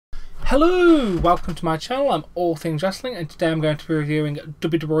Hello, welcome to my channel. I'm All Things Wrestling, and today I'm going to be reviewing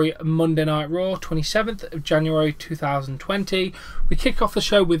WWE Monday Night Raw, 27th of January 2020. We kick off the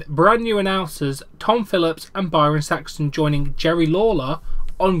show with brand new announcers Tom Phillips and Byron Saxton joining Jerry Lawler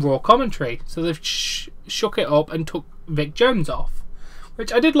on Raw commentary. So they've shook it up and took Vic Jones off,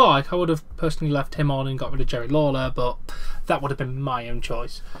 which I did like. I would have personally left him on and got rid of Jerry Lawler, but that would have been my own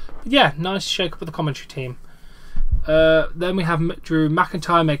choice. But yeah, nice shake up with the commentary team. Then we have Drew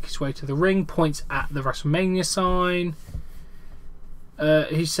McIntyre make his way to the ring, points at the WrestleMania sign.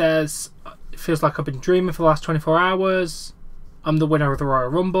 He says, "It feels like I've been dreaming for the last 24 hours. I'm the winner of the Royal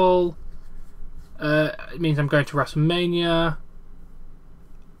Rumble. It means I'm going to WrestleMania.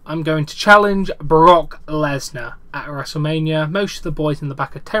 I'm going to challenge Brock Lesnar at WrestleMania. Most of the boys in the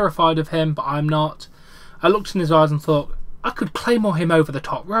back are terrified of him, but I'm not. I looked in his eyes and thought, I could claymore him over the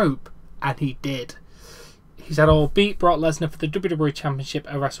top rope. And he did. He said, I'll beat Brock Lesnar for the WWE Championship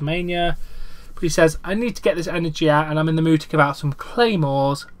at WrestleMania. But he says, I need to get this energy out and I'm in the mood to give out some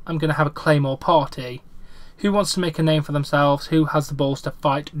claymores. I'm going to have a claymore party. Who wants to make a name for themselves? Who has the balls to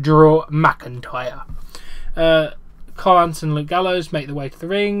fight Drew McIntyre? Carl Anderson and Luke Gallows make their way to the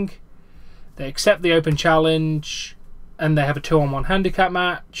ring. They accept the open challenge. And they have a 2-on-1 handicap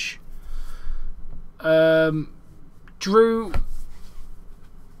match. Drew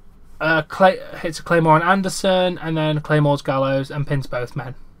hits a Claymore on Anderson, and then Claymore's Gallows and pins both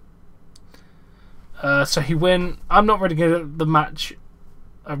men. So he win. I'm not really good at the match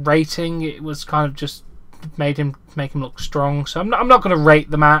rating. It was kind of just make him look strong. So I'm not going to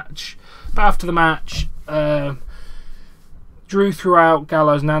rate the match. But after the match, Drew threw out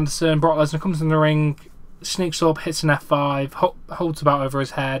Gallows and Anderson. Brock Lesnar comes in the ring, sneaks up, hits an F5, holds about over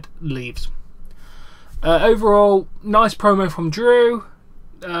his head, leaves. Overall, nice promo from Drew.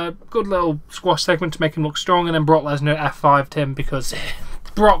 Good little squash segment to make him look strong, and then Brock Lesnar F5'd him because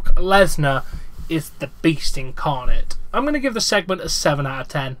Brock Lesnar is the beast incarnate. I'm going to give the segment a 7 out of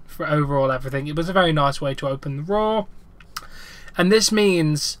 10 for overall everything. It was a very nice way to open the Raw. And this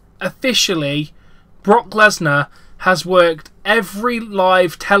means, officially, Brock Lesnar has worked every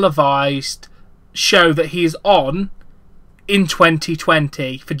live televised show that he is on in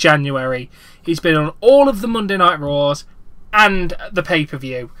 2020 for January. He's been on all of the Monday Night Raws and the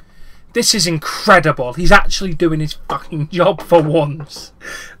pay-per-view. This is incredible. He's actually doing his fucking job for once.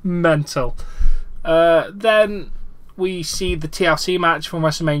 Mental. Then we see the TLC match from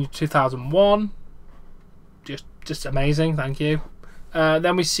WrestleMania 2001. Just amazing, thank you.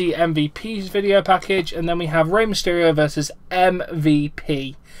 Then we see MVP's video package, and then we have Rey Mysterio versus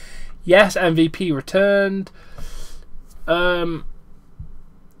MVP. Yes, MVP returned.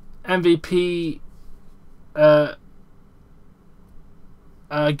 MVP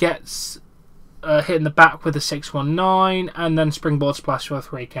gets hit in the back with a 619 and then springboard splash for a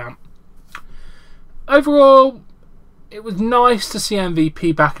 3 count. Overall, it was nice to see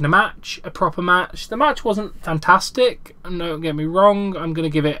MVP back in a match, a proper match. The match wasn't fantastic, don't get me wrong. I'm going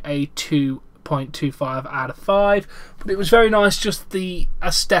to give it a 2.25 out of 5, but it was very nice, just the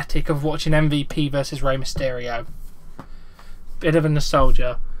aesthetic of watching MVP versus Rey Mysterio. Bit of a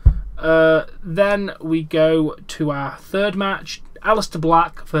nostalgia. Then we go to our third match, Aleister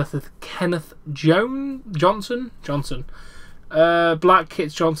Black versus Kenneth Johnson. Black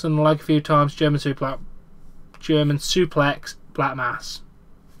hits Johnson in the leg a few times. German suplex, Black Mass.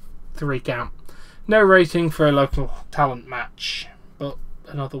 3 count. No rating for a local talent match, but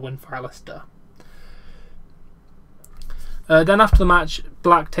another win for Aleister. Then after the match,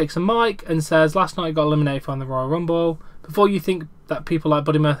 Black takes a mic and says, last night I got eliminated from the Royal Rumble. Before you think that people like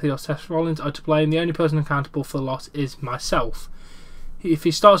Buddy Murphy or Seth Rollins are to blame, the only person accountable for the loss is myself. If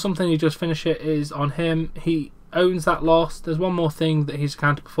he starts something, he just finish it is on him. He owns that loss. There's one more thing that he's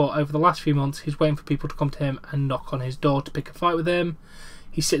accountable for. Over the last few months, he's waiting for people to come to him and knock on his door to pick a fight with him.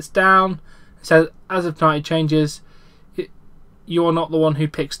 He sits down and says, as of tonight it changes, you are not the one who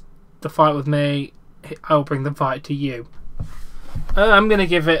picks the fight with me. I will bring the fight to you. I'm going to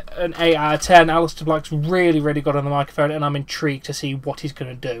give it an 8 out of 10. Aleister Black's really, really good on the microphone, and I'm intrigued to see what he's going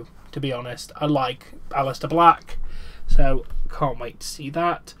to do, to be honest. I like Aleister Black, so can't wait to see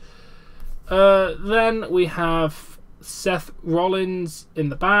that. Then we have Seth Rollins in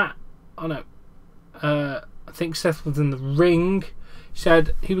the back. Oh no. I think Seth was in the ring. He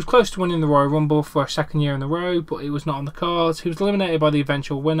said he was close to winning the Royal Rumble for a 2nd year in a row, but it was not on the cards. He was eliminated by the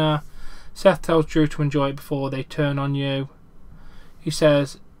eventual winner. Seth tells Drew to enjoy it before they turn on you. He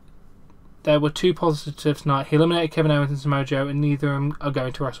says there were 2 positives tonight. He eliminated Kevin Owens and Samoa Joe, and neither of them are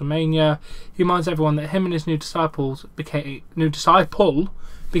going to WrestleMania. He reminds everyone that him and his new disciple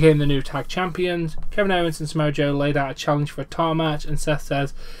became the new tag champions. Kevin Owens and Samoa Joe laid out a challenge for a title match, and Seth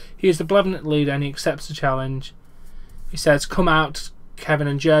says he is the benevolent leader and he accepts the challenge. He says, "Come out, Kevin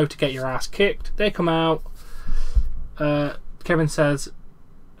and Joe, to get your ass kicked." They come out. Kevin says,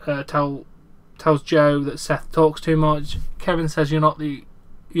 tells Joe that Seth talks too much. Kevin says, "You're not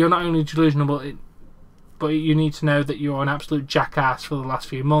only delusional, but you need to know that you're an absolute jackass for the last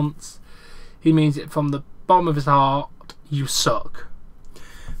few months." He means it from the bottom of his heart. You suck.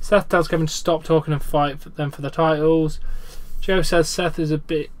 Seth tells Kevin to stop talking and fight for them for the titles. Joe says Seth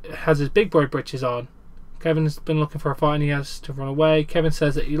has his big boy britches on. Kevin has been looking for a fight and he has to run away. Kevin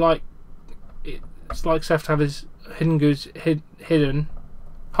says that it's like Seth to have his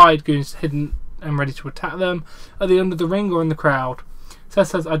hide goons hidden and ready to attack them at the end of the ring or in the crowd. Seth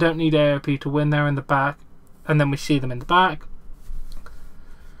says, "I don't need AOP to win, there in the back," and then we see them in the back.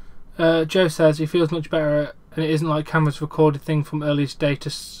 Joe says he feels much better and it isn't like cameras recorded thing from earlier today to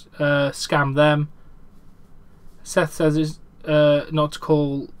scam them. Seth says not to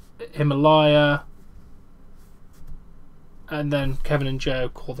call him a liar, and then Kevin and Joe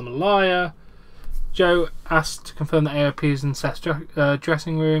call them a liar. Joe asks to confirm that AOP is in Seth's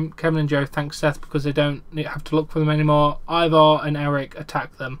dressing room. Kevin and Joe thank Seth because they don't have to look for them anymore. Ivar and Eric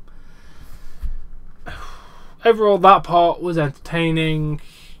attack them. Overall, that part was entertaining.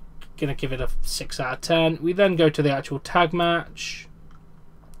 Gonna give it a 6 out of 10. We then go to the actual tag match.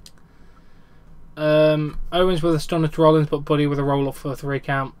 Owens with a stunner to Rollins, but Buddy with a roll up for a 3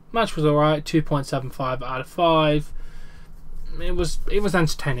 count. Match was alright, 2.75 out of 5. It was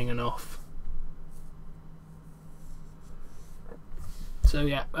entertaining enough. So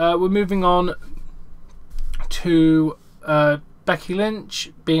yeah, we're moving on to Becky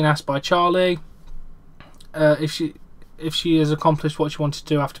Lynch being asked by Charlie if she has accomplished what she wanted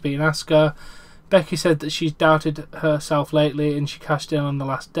to do after beating Asuka. Becky said that she's doubted herself lately and she cashed in on the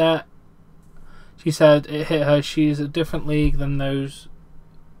last debt. She said it hit her. She is a different league than those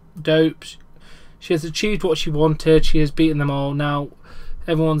dopes. She has achieved what she wanted. She has beaten them all. Now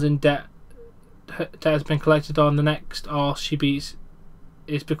everyone's in debt. Her debt has been collected on. The next arse she beats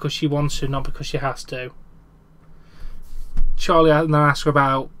is because she wants to, not because she has to. Charlie then asked her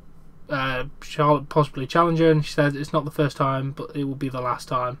about Charlotte possibly challenging her, and she said it's not the first time, but it will be the last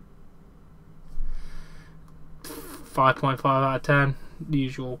time. 5.5 out of 10. The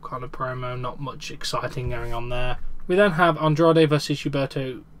usual kind of promo, not much exciting going on there. We then have Andrade versus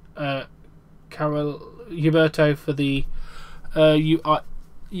Huberto for the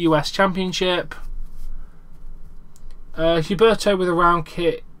US Championship. Huberto with a round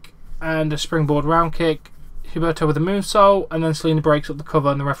kick and a springboard round kick. Huberto with a moonsault, and then Selena breaks up the cover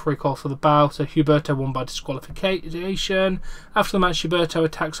and the referee calls for the bow, so Huberto won by disqualification. After the match, Huberto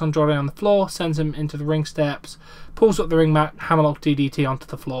attacks Andrade on the floor, sends him into the ring steps, pulls up the ring mat, hammerlock DDT onto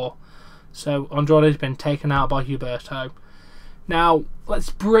the floor. So Andrade's been taken out by Huberto. Now, let's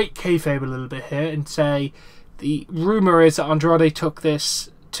break kayfabe a little bit here and say the rumour is that Andrade took this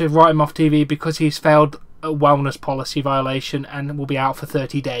to write him off TV because he's failed a wellness policy violation and will be out for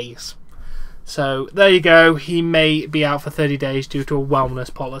 30 days. So there you go, he may be out for 30 days due to a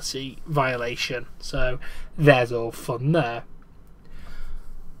wellness policy violation. So there's all fun there.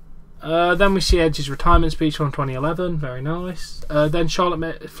 Then we see Edge's retirement speech from 2011, very nice. Then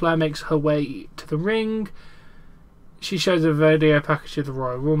Charlotte Flair makes her way to the ring. She shows a video package of the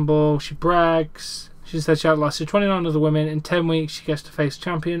Royal Rumble. She brags. She said she outlasted 29 other women. In 10 weeks she gets to face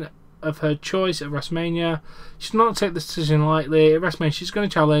champion of her choice at WrestleMania. She did not take this decision lightly. At WrestleMania she's going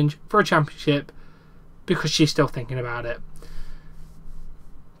to challenge for a championship because she's still thinking about it.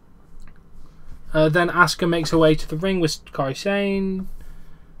 Then Asuka makes her way to the ring with Kairi Sane.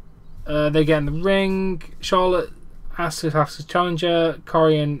 They get in the ring. Charlotte asks if Asuka's challenger.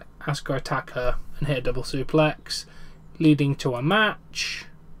 Kairi and Asuka attack her and hit a double suplex, leading to a match.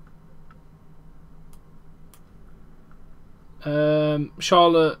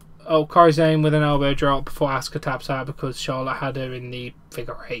 Kairi Sane with an elbow drop before Asuka taps out because Charlotte had her in the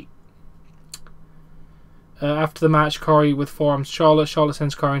figure 8. After the match, Kairi with forearms Charlotte. Charlotte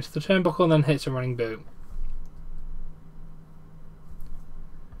sends Kairi into the turnbuckle and then hits a running boot.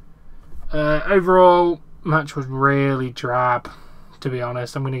 Overall, match was really drab, to be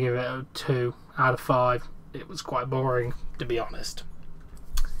honest. I'm going to give it a 2 out of 5. It was quite boring, to be honest.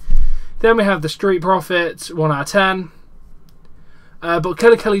 Then we have the Street Profits, 1 out of 10. But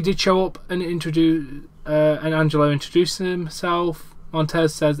Kelly did show up and and Angelo introduced himself.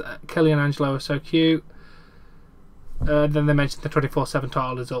 Montez says that Kelly and Angelo are so cute. Then they mentioned the 24/7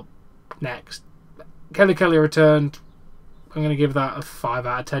 title is up next. Kelly returned. I'm going to give that a 5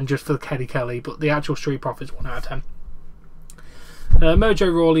 out of 10 just for Kelly, but the actual Street Profits 1 out of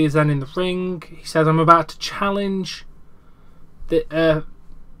Mojo Rawley is then in the ring. He says, I'm about to challenge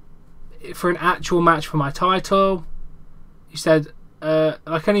for an actual match for my title. He said,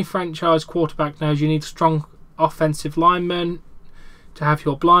 like any franchise quarterback knows, you need a strong offensive lineman to have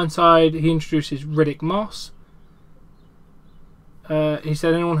your blind side. He introduces Riddick Moss. He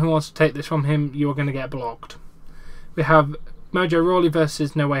said, anyone who wants to take this from him, you are going to get blocked. We have Mojo Rawley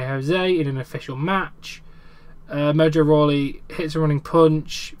versus No Way Jose in an official match. Mojo Rawley hits a running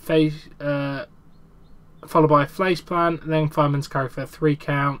punch, followed by a face plant, then fireman's carry for a 3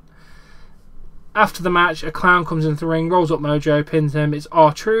 count. After the match, a clown comes into the ring, rolls up Mojo, pins him. It's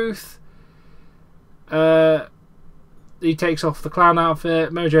R-Truth. He takes off the clown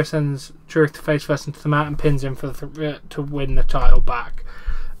outfit. Mojo sends Truth face first into the mat and pins him to win the title back.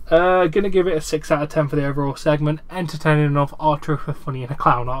 Gonna give it a 6 out of 10 for the overall segment. Entertaining enough. R-Truth was funny in a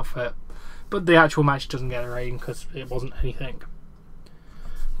clown outfit. But the actual match doesn't get a rating because it wasn't anything.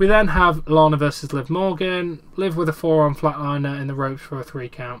 We then have Lana versus Liv Morgan. Liv with a forearm flatliner in the ropes for a 3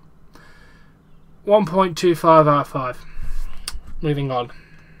 count. 1.25 out of 5. Moving on.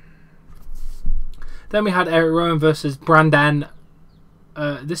 Then we had Eric Rowan versus Brandon.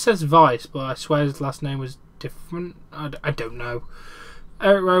 This says Vice, but I swear his last name was different. I don't know.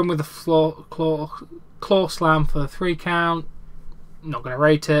 Eric Rowan with a claw slam for a 3 count. Not going to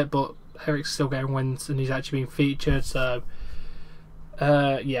rate it, but Eric's still getting wins and he's actually being featured, so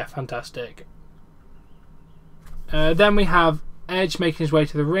yeah, fantastic. Then we have Edge making his way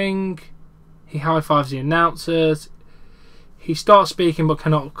to the ring. He high-fives the announcers. He starts speaking but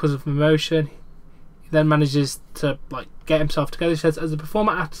cannot because of emotion. He then manages to get himself together. He says, as a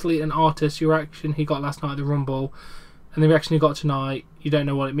performer, athlete and artist, your reaction he got last night at the Rumble and the reaction he got tonight, you don't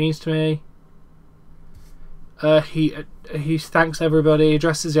know what it means to me. He thanks everybody, he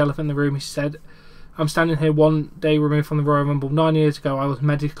addresses the elephant in the room. He said, I'm standing here 1 day removed from the Royal Rumble. 9 years ago I was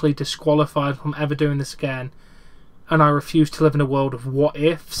medically disqualified from ever doing this again, and I refuse to live in a world of what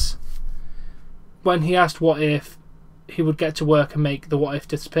ifs. When he asked what if he would get to work and make the what if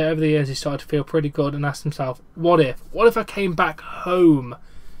disappear, over the years he started to feel pretty good and asked himself, what if I came back home?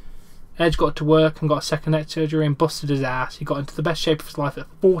 Edge got to work and got a second neck surgery and busted his ass. He got into the best shape of his life at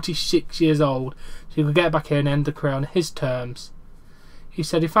 46 years old, so he could get back in and end the career on his terms. He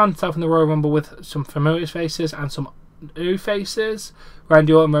said he found himself in the Royal Rumble with some familiar faces and some new faces.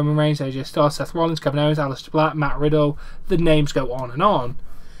 Randy Orton, Roman Reigns, AJ Styles, Seth Rollins, Kevin Owens, Aleister Black, Matt Riddle. The names go on and on.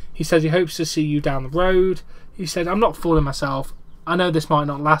 He says he hopes to see you down the road. He said, I'm not fooling myself. I know this might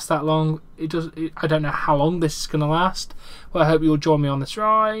not last that long. I don't know how long this is going to last, but I hope you'll join me on this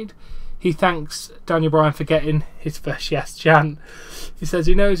ride. He thanks Daniel Bryan for getting his first yes chant. He says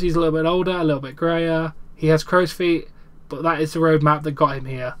he knows he's a little bit older, a little bit greyer. He has crow's feet, but that is the roadmap that got him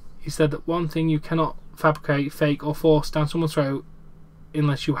here. He said that one thing you cannot fabricate, fake, or force down someone's throat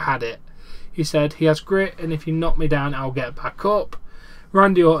unless you had it. He said he has grit, and if you knock me down, I'll get back up.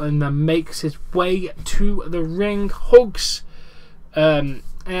 Randy Orton then makes his way to the ring, hugs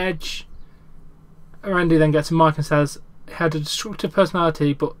Edge. Randy then gets a mic and says he had a destructive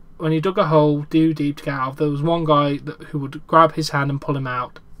personality, but when he dug a hole too deep to get out, there was one guy who would grab his hand and pull him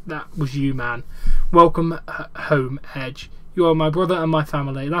out. That was you, man. Welcome home, Edge. You are my brother and my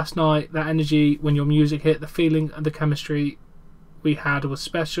family. Last night, that energy when your music hit, the feeling and the chemistry we had was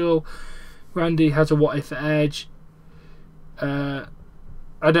special. Randy has a what if for Edge.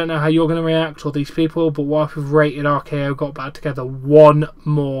 I don't know how you're going to react to all these people, but what if we've rated RKO got back together one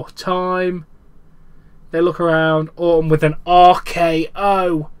more time? They look around. Orton with an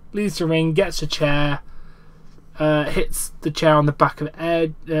RKO leaves the ring, gets a chair, hits the chair on the back of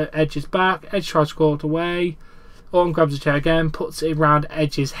Edge's back. Edge tries to crawl it away. Orton grabs the chair again, puts it around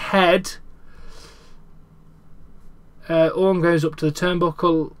Edge's head. Orton goes up to the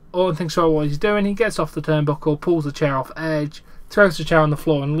turnbuckle. Orton thinks about what he's doing. He gets off the turnbuckle, pulls the chair off Edge, throws the chair on the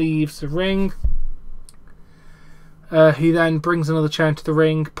floor and leaves the ring. He then brings another chair into the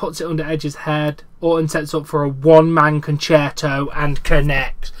ring, puts it under Edge's head. Orton sets up for a one-man concerto and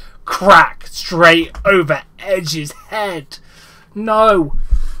connects. Crack straight over Edge's head. No.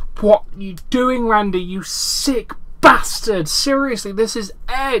 What are you doing, Randy? You sick bastard. Seriously, this is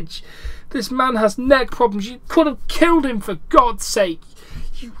Edge. This man has neck problems. You could have killed him, for God's sake.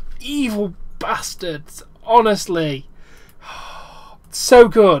 You evil bastards. Honestly. So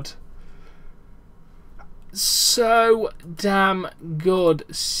good. So damn good.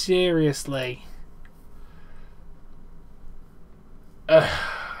 Seriously.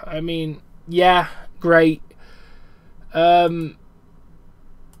 I mean, yeah, great. I'm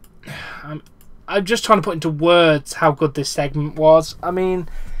just trying to put into words how good this segment was. I mean,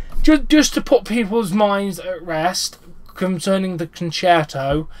 just to put people's minds at rest, concerning the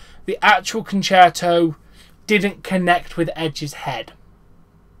concerto, the actual concerto didn't connect with Edge's head.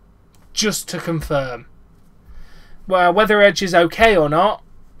 Just to confirm. Well, whether Edge is okay or not,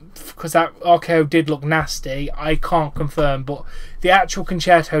 because that RKO did look nasty, I can't confirm, but the actual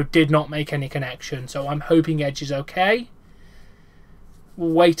concerto did not make any connection, so I'm hoping Edge is okay.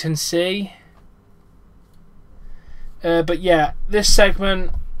 We'll wait and see. But yeah, this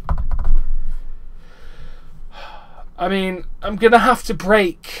segment, I mean, I'm going to have to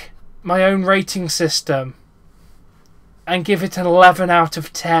break my own rating system and give it an 11 out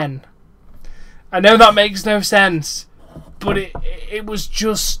of 10. I know that makes no sense, but it was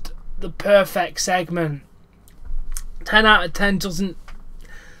just the perfect segment. 10 out of 10 doesn't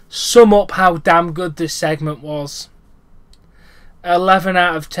sum up how damn good this segment was. 11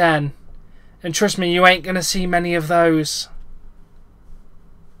 out of 10. And trust me, you ain't going to see many of those.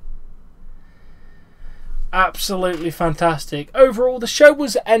 Absolutely fantastic. Overall, the show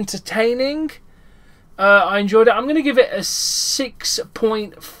was entertaining. I enjoyed it. I'm going to give it a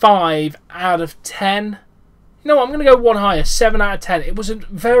 6.5 out of 10. You know what? I'm going to go one higher, 7 out of 10. It was a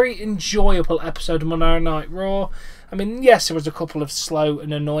very enjoyable episode of Monday Night Raw. I mean, yes, there was a couple of slow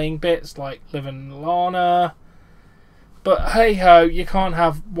and annoying bits, like Liv and Lana. But hey-ho, you can't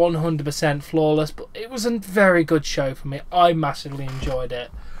have 100% flawless. But it was a very good show for me. I massively enjoyed it.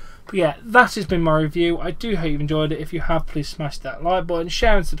 But yeah, that has been my review. I do hope you've enjoyed it. If you have, please smash that like button,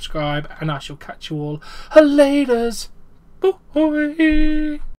 share and subscribe. And I shall catch you all later. Bye.